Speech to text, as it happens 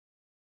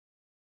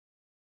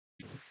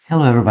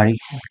Hello, everybody.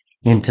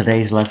 In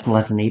today's lesson,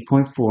 lesson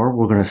 8.4,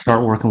 we're going to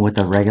start working with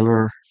a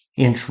regular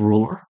inch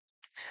ruler.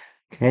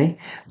 Okay,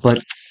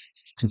 but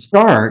to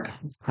start,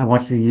 I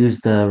want you to use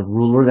the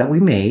ruler that we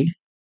made,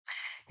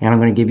 and I'm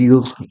going to give you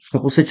a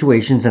couple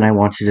situations, and I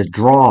want you to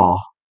draw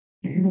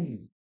the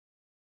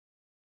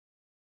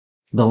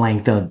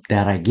length of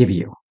that I give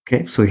you.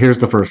 Okay, so here's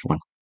the first one.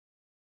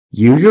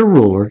 Use your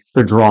ruler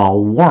to draw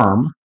a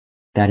worm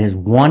that is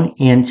 1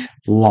 inch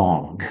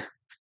long.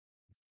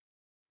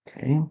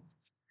 Okay,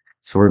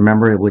 so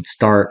remember it would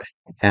start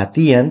at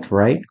the end,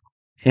 right?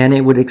 And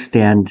it would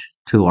extend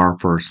to our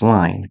first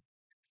line.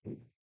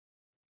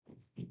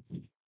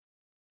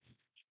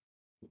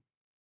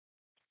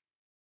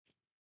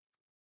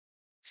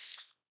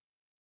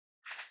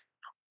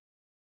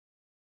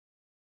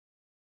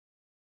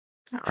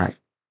 All right.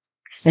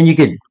 And you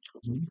could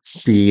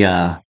be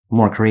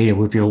more creative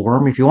with your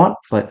worm if you want,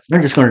 but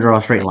I'm just going to draw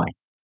a straight line.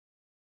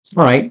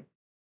 All right.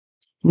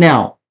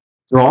 Now,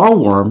 draw a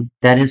worm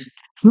that is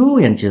 2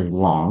 inches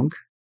long,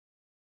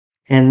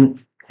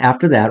 and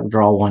after that,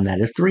 draw one that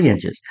is 3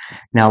 inches.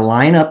 Now,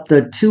 line up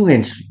the 2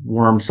 inch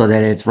worm so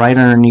that it's right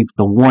underneath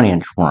the 1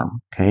 inch worm.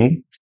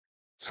 Okay.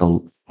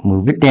 So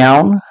move it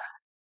down.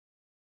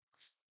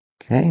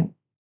 Okay.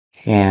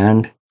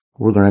 And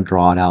we're going to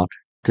draw it out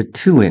to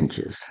 2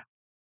 inches.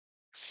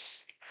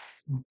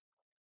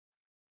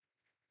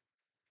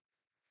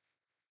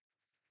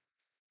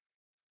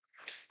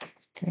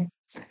 Okay.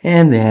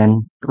 And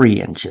then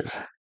 3 inches.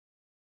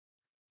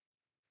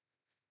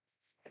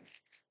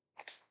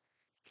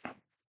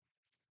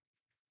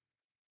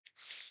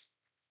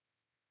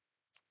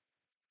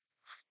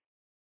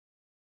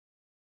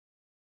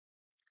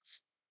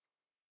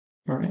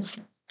 All right.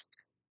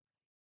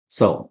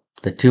 So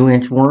the 2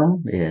 inch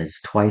worm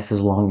is twice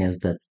as long as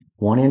the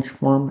 1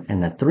 inch worm,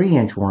 and the 3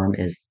 inch worm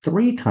is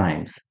 3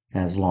 times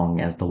as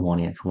long as the 1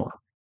 inch worm.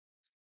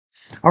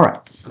 All right.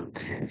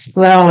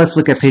 Now let's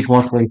look at page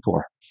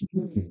 144.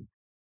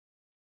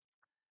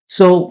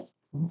 So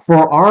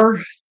for our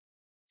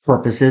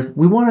purposes,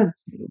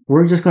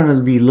 we're just going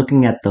to be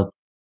looking at the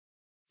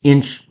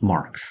inch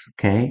marks.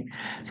 Okay.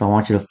 So I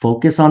want you to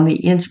focus on the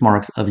inch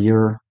marks of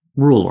your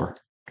ruler.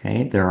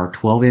 Okay. There are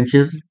 12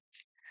 inches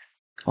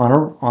on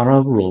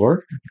a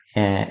ruler,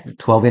 and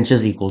 12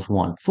 inches equals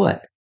 1 foot.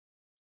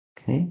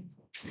 Okay.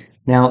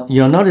 Now,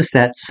 you'll notice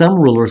that some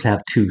rulers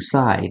have two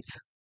sides.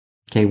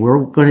 Okay,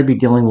 we're going to be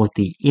dealing with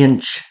the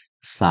inch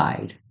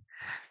side.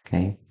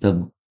 Okay,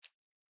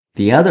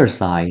 the other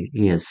side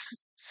is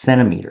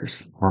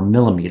centimeters or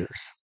millimeters.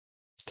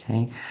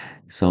 Okay,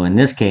 so in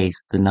this case,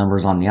 the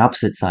numbers on the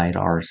opposite side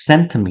are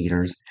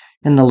centimeters,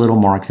 and the little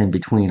marks in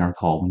between are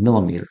called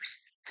millimeters.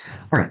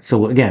 All right,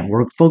 so again,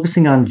 we're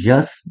focusing on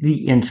just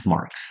the inch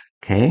marks.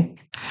 Okay,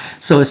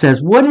 so it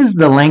says, what is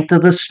the length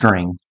of the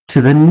string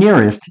to the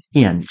nearest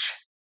inch?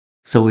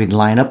 So we'd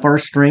line up our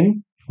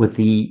string with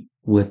the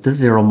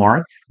 0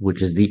 mark,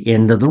 which is the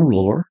end of the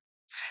ruler,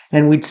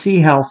 and we'd see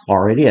how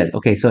far it is.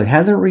 Okay, so it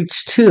hasn't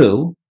reached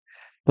 2,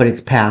 but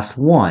it's past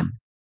 1.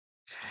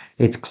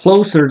 It's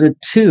closer to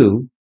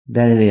 2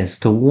 than it is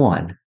to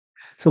 1.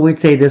 So we'd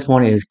say this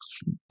one is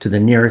to the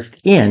nearest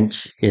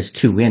inch is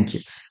 2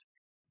 inches.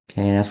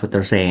 Okay, that's what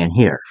they're saying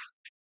here.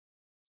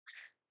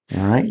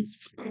 All right.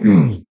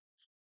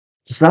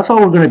 So that's all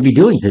we're going to be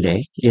doing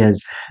today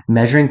is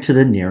measuring to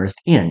the nearest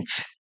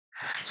inch.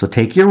 So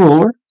take your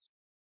ruler,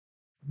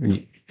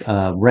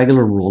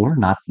 regular ruler,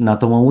 not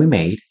the one we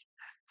made.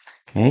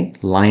 Okay,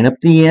 line up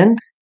the end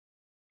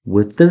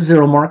with the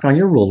 0 mark on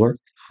your ruler,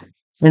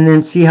 and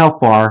then see how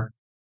far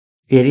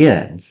it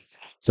ends.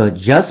 So it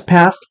just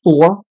passed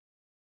 4,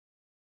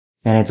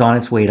 and it's on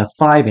its way to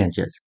 5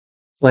 inches.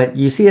 But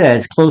you see that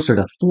it's closer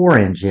to 4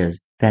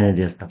 inches than it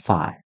is to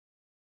 5.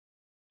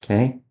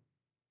 Okay,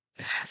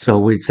 so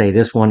we'd say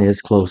this one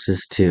is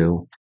closest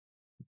to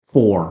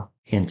 4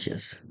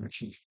 inches.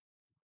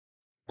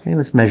 Okay,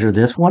 let's measure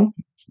this one.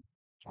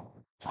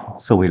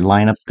 So we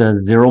line up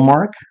the 0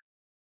 mark.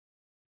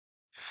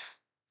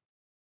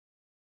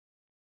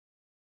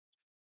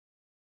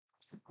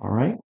 All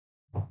right.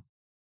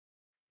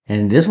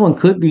 And this one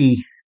could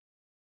be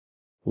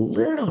a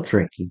little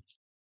tricky.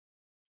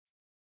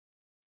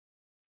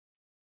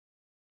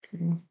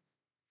 Okay.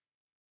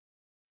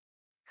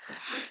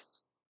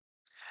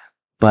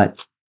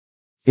 But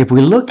if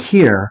we look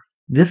here,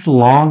 this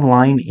long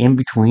line in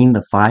between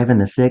the 5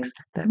 and the 6,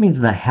 that means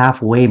the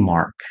halfway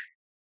mark.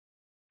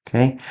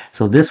 Okay,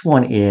 so this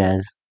one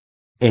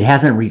it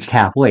hasn't reached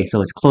halfway,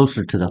 so it's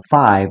closer to the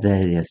 5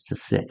 than it is to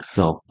 6.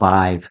 So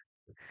 5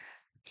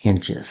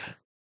 inches.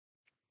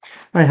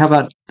 All right, how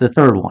about the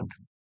third one?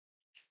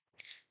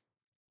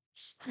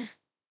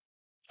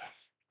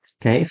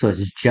 Okay, so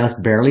it's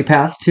just barely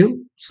past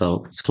 2,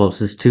 so it's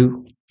closest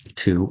to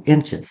 2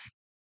 inches.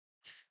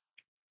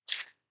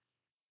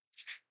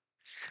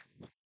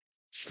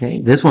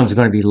 Okay, this one's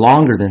going to be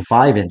longer than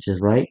 5 inches,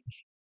 right?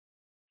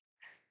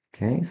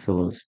 Okay, so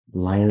let's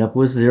line it up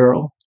with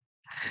 0.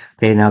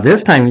 Okay, now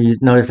this time you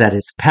notice that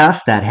it's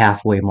past that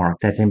halfway mark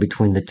that's in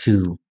between the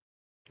two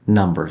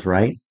numbers,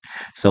 right?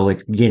 So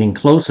it's getting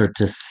closer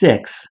to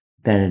 6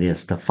 than it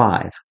is to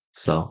 5.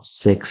 So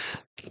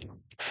 6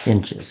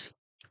 inches.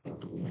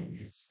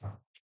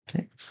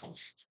 Okay.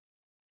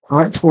 All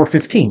right,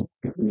 415.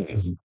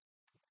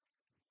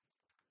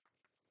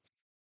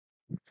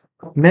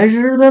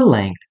 Measure the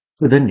length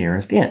to the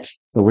nearest inch.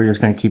 So we're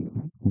just going to keep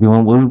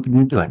doing what we've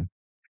been doing.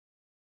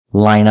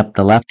 Line up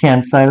the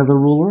left-hand side of the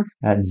ruler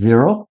at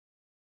 0.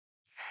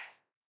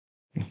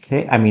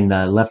 Okay, I mean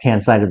the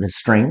left-hand side of the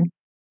string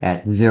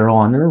at 0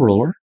 on the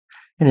ruler,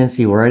 and then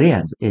see where it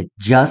ends. It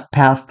just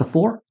passed the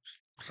 4,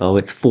 so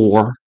it's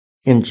 4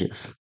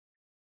 inches.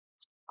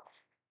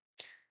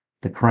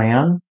 The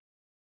crayon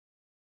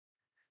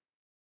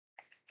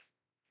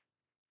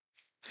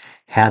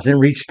hasn't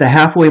reached the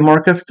halfway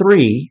mark of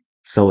 3,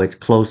 so it's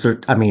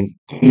closer, I mean,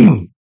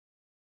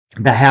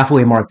 the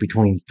halfway mark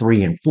between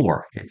 3 and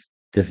 4.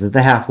 This is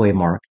the halfway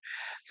mark,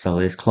 so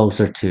it's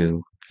closer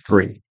to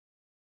 3.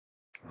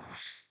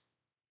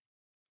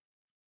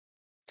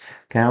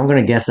 Okay, I'm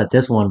going to guess that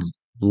this one's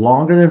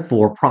longer than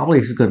 4. Probably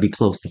is going to be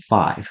close to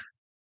 5.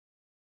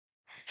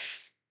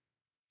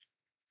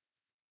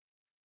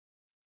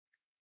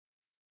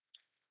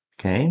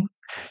 Okay,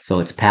 so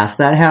it's past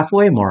that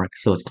halfway mark,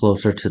 so it's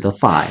closer to the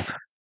 5.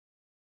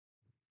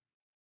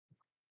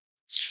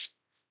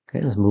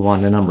 Okay, let's move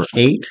on to number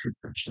 8.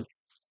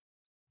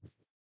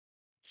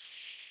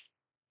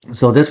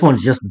 So this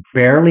one's just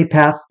barely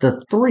past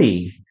the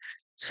 3.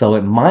 So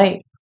it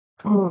might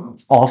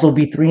also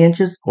be 3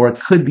 inches, or it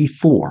could be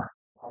 4.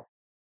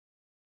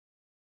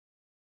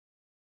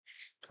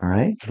 All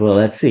right, well,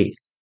 let's see.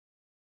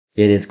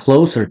 It is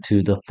closer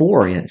to the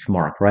 4-inch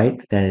mark, right,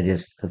 than it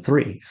is the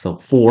 3. So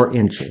 4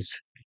 inches.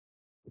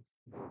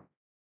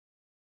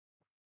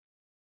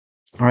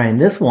 All right,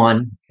 and this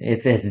one,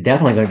 it's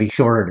definitely going to be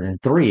shorter than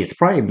 3.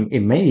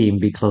 It may even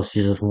be close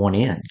to just 1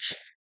 inch.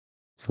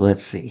 So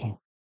let's see.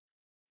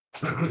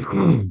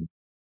 Oh,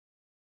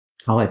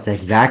 it's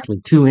exactly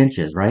 2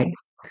 inches, right?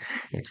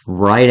 It's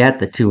right at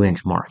the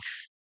 2-inch mark.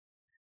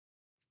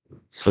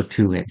 So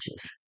 2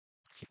 inches.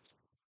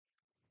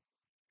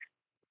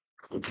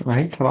 All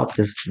right, how about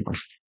this one?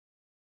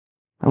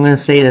 I'm going to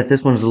say that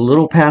this one's a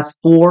little past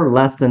 4,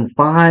 less than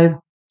 5.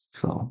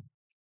 So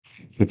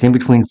it's in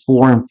between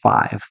 4 and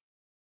 5.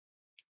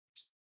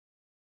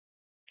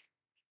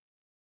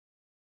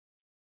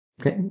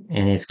 Okay,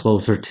 and it's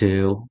closer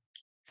to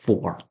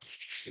 4.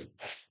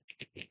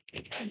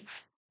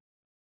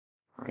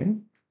 All right.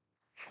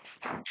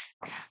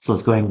 So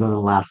let's go ahead and go to the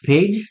last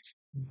page.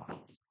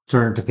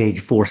 Turn to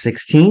page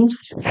 416.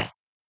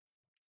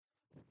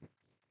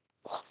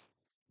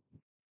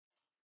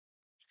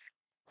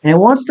 And it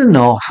wants to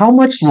know how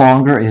much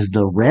longer is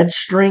the red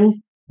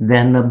string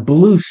than the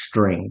blue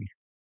string.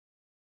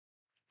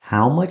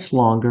 How much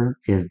longer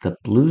is the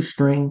blue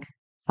string?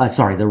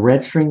 The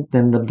red string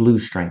than the blue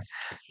string.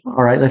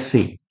 All right, let's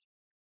see.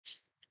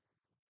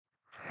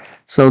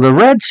 So the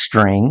red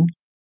string,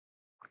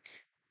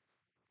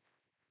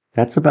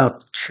 that's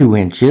about 2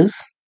 inches.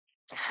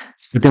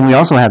 But then we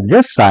also have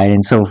this side,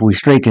 and so if we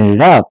straighten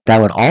it up,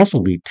 that would also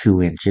be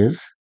 2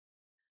 inches.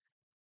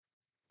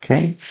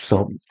 Okay,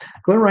 so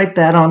go write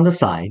that on the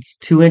sides.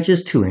 2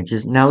 inches, 2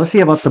 inches. Now let's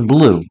see about the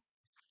blue.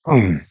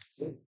 The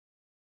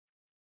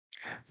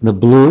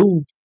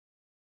blue,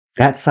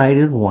 that side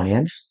is 1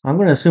 inch. I'm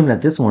going to assume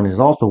that this one is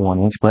also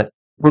 1 inch, but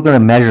we're going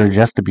to measure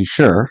just to be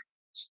sure.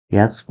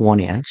 Yeah, it's 1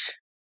 inch.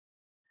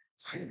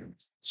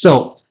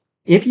 So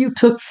if you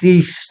took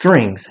these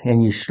strings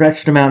and you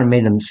stretched them out and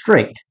made them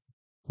straight,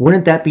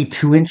 wouldn't that be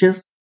 2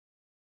 inches?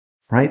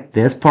 Right?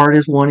 This part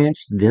is 1 inch.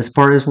 This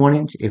part is 1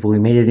 inch. If we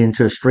made it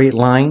into a straight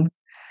line,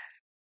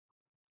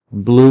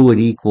 blue would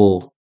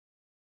equal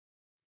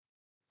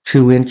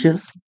 2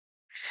 inches.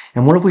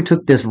 And what if we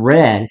took this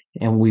red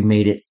and we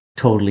made it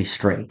totally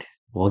straight?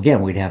 Well,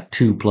 again, we'd have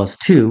 2 plus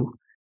 2.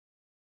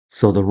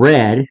 So the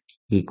red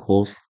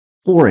equals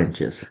 4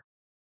 inches.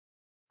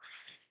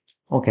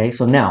 Okay,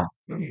 so now,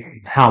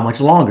 how much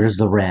longer is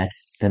the red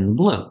than the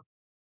blue?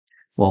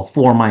 Well,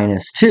 4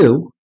 minus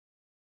 2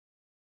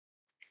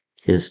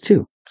 is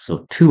 2.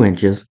 So 2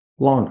 inches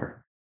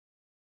longer.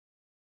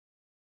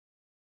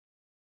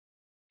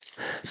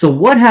 So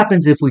what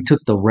happens if we took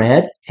the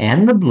red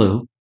and the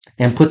blue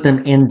and put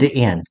them end to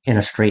end in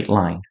a straight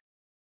line?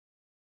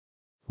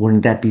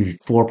 Wouldn't that be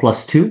 4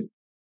 plus 2?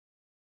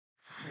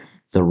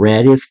 The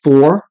red is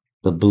 4.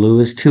 The blue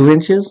is 2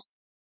 inches.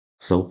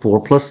 So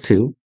 4 plus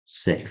 2,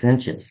 6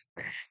 inches.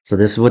 So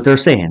this is what they're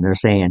saying. They're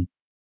saying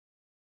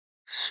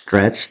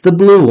stretch the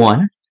blue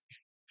one.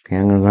 Okay,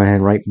 I'm going to go ahead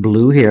and write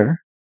blue here.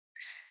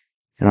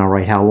 And I'll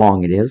write how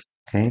long it is.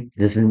 Okay,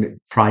 this is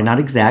probably not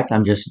exact.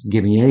 I'm just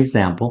giving you an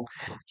example.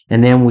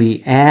 And then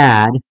we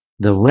add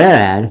the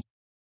red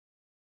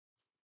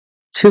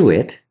to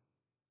it.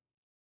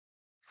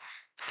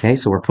 Okay,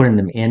 so we're putting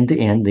them end to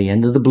end. The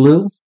end of the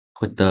blue,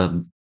 put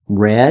the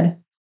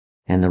red,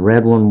 and the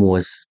red one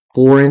was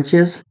 4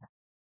 inches.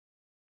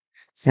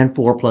 And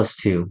 4 plus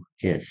 2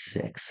 is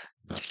 6.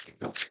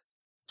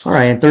 All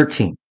right, and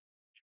 13.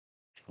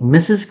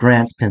 Mrs.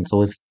 Grant's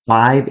pencil is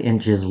 5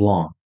 inches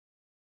long.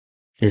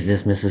 Is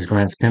this Mrs.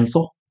 Grant's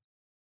pencil?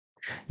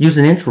 Use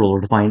an inch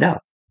ruler to find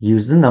out.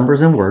 Use the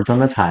numbers and words on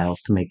the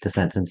tiles to make the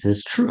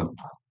sentences true.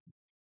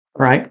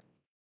 All right.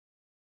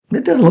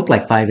 It doesn't look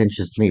like 5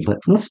 inches to me, but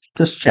let's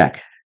just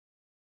check.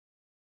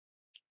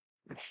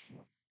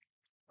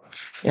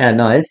 Yeah,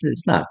 no,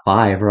 it's not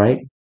 5, right?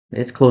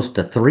 It's close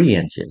to 3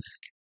 inches.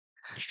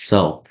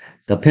 So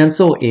the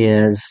pencil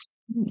is,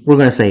 we're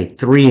going to say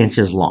 3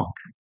 inches long.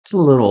 It's a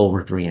little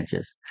over 3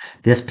 inches.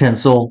 This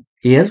pencil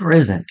is or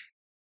isn't.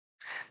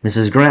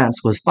 Mrs.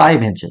 Grant's was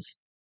 5 inches.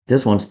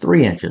 This one's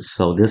 3 inches.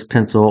 So this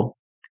pencil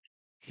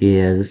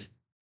is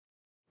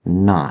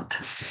not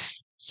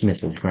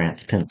Mrs.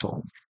 Grant's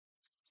pencil.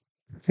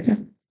 Okay.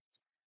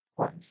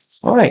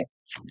 All right.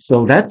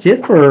 So that's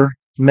it for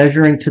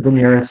measuring to the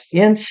nearest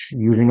inch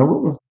using a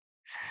ruler.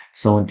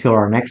 So until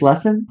our next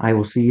lesson, I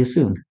will see you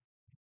soon.